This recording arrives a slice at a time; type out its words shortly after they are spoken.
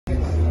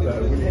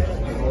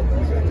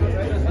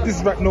This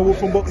is Rack Noble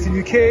from Boxing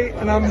UK,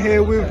 and I'm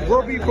here with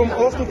Robbie from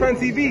Arsenal Fan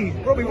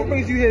TV. Robbie, what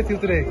brings you here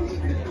today?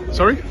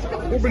 Sorry?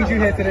 What brings you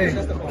here today?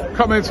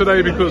 Come here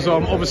today because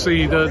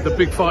obviously the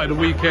big fight of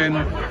the weekend,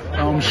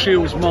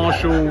 Shields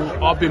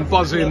Marshall. I've been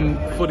buzzing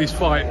for this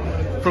fight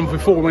from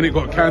before when it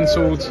got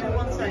cancelled.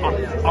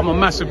 I'm a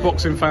massive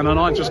boxing fan and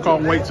I just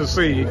can't wait to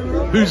see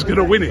who's going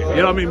to win it, you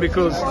know what I mean,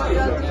 because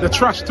the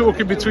trash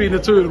talking between the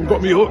two of them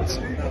got me hooked,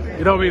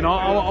 you know what I mean.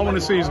 I want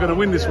to see who's going to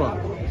win this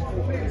one.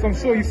 So I'm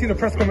sure you've seen the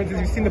press conferences,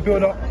 you've seen the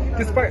build-up.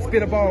 This fight's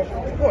been about,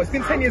 it's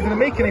been 10 years in the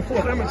making. They fought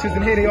as amateurs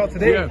and here they are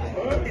today. Yeah.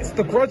 It's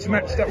the grudge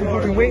match that we've all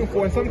been waiting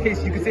for. In some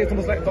cases, you could say it's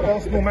almost like the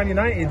Arsenal Man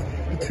United,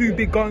 the two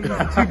big guns,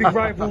 the two big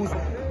rivals,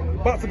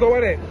 about to go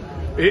at it.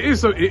 It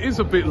is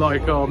a bit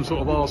like sort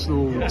of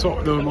Arsenal,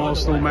 Tottenham,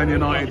 Arsenal, Man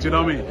United, you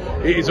know what I mean?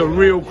 It is a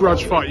real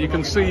grudge fight. You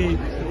can see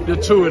the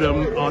two of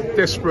them are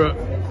desperate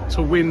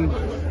to win.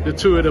 The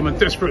two of them are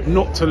desperate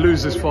not to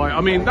lose this fight.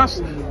 I mean, that's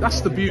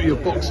the beauty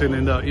of boxing,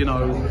 in that, you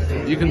know,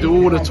 you can do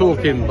all the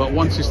talking, but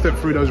once you step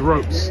through those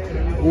ropes,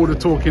 all the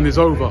talking is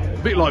over. A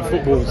bit like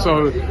football.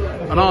 So,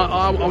 and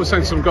I was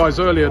saying to some guys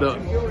earlier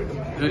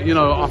that, you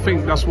know, I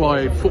think that's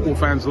why football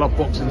fans love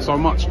boxing so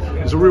much.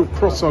 There's a real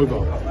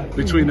crossover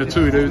between the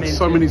two. There's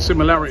so many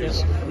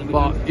similarities.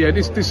 But yeah,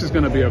 this is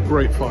going to be a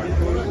great fight.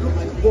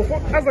 Well,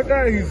 as a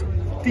guy who's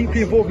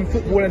deeply involved in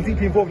football and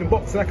deeply involved in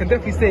boxing, I can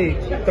definitely say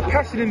the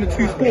passion in the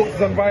two sports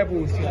is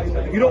unrivaled.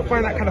 You don't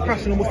find that kind of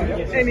passion almost in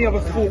any other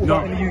sport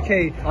without in the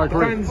UK. I agree.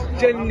 The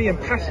fans genuinely and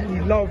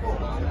passionately love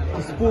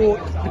the sport,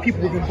 the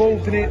people who are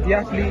involved in it, the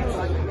athletes.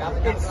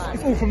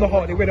 It's all from the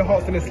heart. They wear their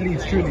hearts on their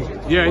sleeves, truly.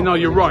 Yeah, no,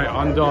 you're right,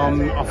 and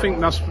I think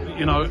that's,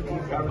 you know,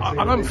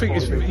 I don't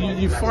think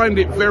you find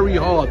it very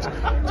hard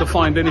to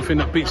find anything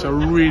that beats a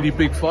really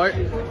big fight.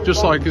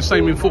 Just like the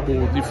same in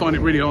football, you find it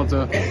really hard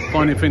to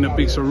find anything that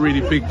beats a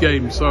really big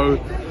game. So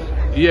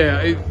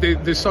yeah,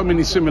 there's so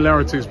many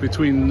similarities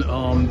between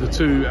the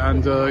two,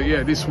 and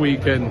yeah, this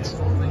weekend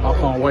I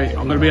can't wait.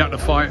 I'm going to be at the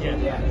fight,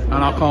 and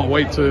I can't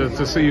wait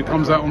to see who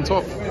comes out on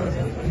top.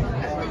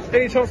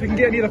 Any chance we can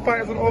get any of the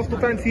fighters on Arsenal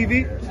Fan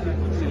TV?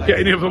 Get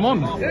any of them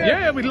on?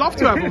 Yeah, we'd love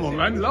to have them on,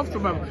 man. Love to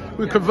have them.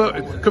 We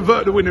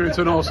convert the winner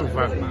into an Arsenal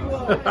fan.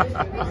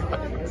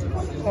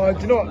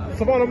 Do you know what?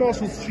 Savannah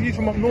Marshall's, she's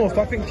from up north,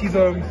 so I think she's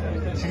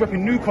repping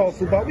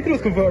Newcastle, but we can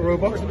always convert her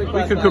over.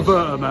 We can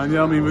convert her, man.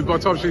 Yeah, I mean, by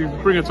the time she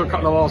bring her to a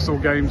couple of Arsenal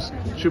games,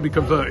 she'll be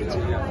converted.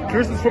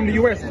 Carissa's from the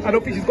US. I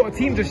don't think she's got a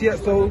team just yet,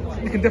 so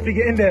we can definitely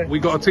get in there. We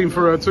got a team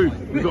for her too.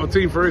 We got a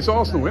team for her. It's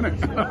Arsenal,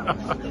 isn't it?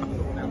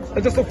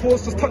 And just, of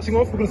course, just touching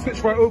off, we're going to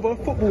switch right over.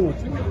 Football.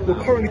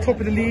 We're currently top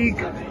of the league.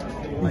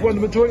 We've won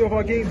the majority of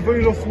our games. We've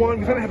only lost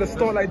one. We haven't had a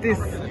start like this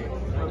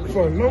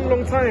for a long,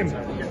 long time.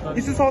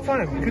 Is this our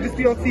time? Could this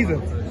be our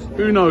season?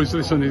 Who knows?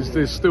 Listen,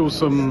 there's still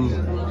some,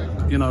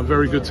 you know,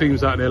 very good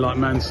teams out there like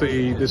Man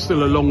City. There's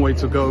still a long way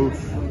to go.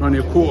 We're only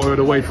a quarter of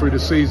the way through the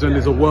season.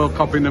 There's a World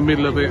Cup in the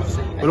middle of it.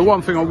 But the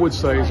one thing I would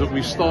say is that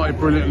we started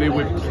brilliantly.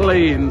 We're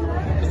playing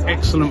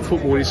excellent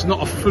football. It's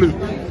not a fluke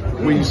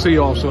when you see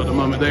Arsenal at the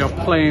moment. They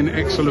are playing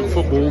excellent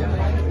football,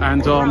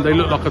 and they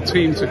look like a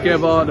team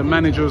together. The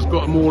manager's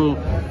got them all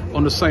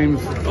on the same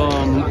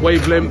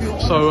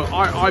wavelength. So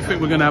I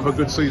think we're going to have a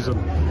good season.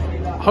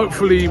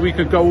 Hopefully we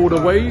could go all the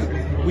way.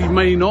 We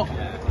may not,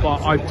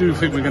 but I do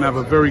think we're going to have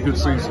a very good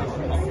season.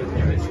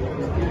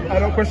 I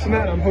don't question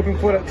that. I'm hoping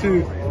for that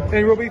too.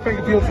 Hey Robbie, thank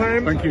you for your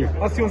time. Thank you.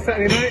 I'll see you on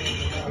Saturday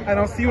night, and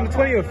I'll see you on the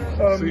 20th.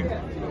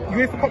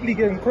 UEFA Cup League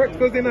game, correct?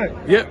 Thursday night?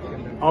 Yep,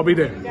 I'll be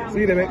there. See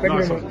you there, mate. Thank you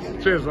Nice very one.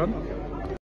 much. Cheers, man.